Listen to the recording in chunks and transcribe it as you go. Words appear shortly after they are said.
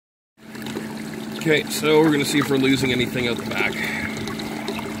Okay, so we're gonna see if we're losing anything out the back.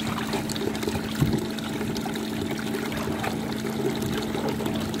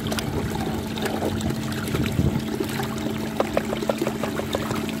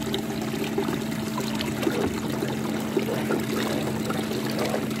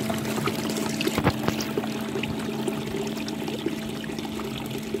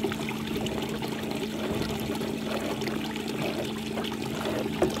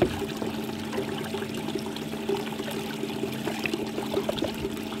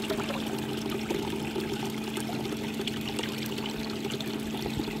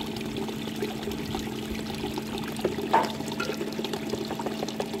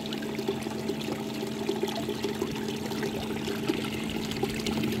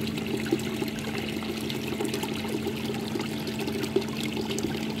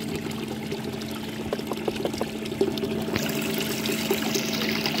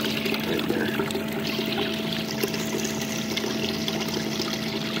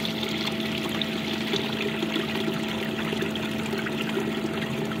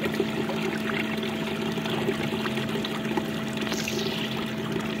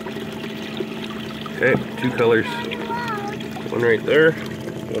 Okay, 2 colors. One right there,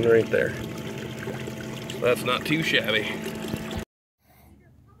 one right there. So that's not too shabby.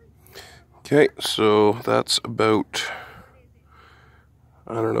 Okay, so that's about,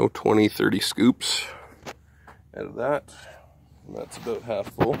 I don't know, 20, 30 scoops out of that. And that's about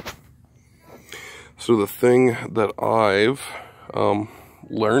half full. So the thing that I've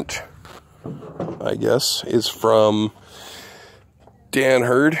learnt, I guess, is from Dan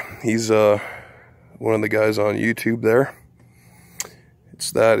Hurd. He's one of the guys on YouTube there.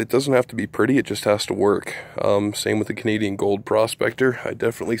 It's that it doesn't have to be pretty, it just has to work. Same with the Canadian gold prospector. I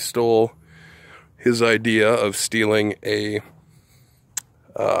definitely stole his idea of stealing a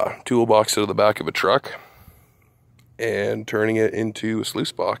toolbox out of the back of a truck and turning it into a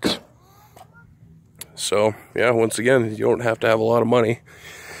sluice box. So yeah, once again, you don't have to have a lot of money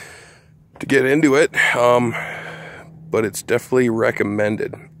to get into it, but it's definitely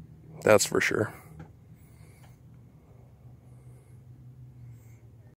recommended, that's for sure.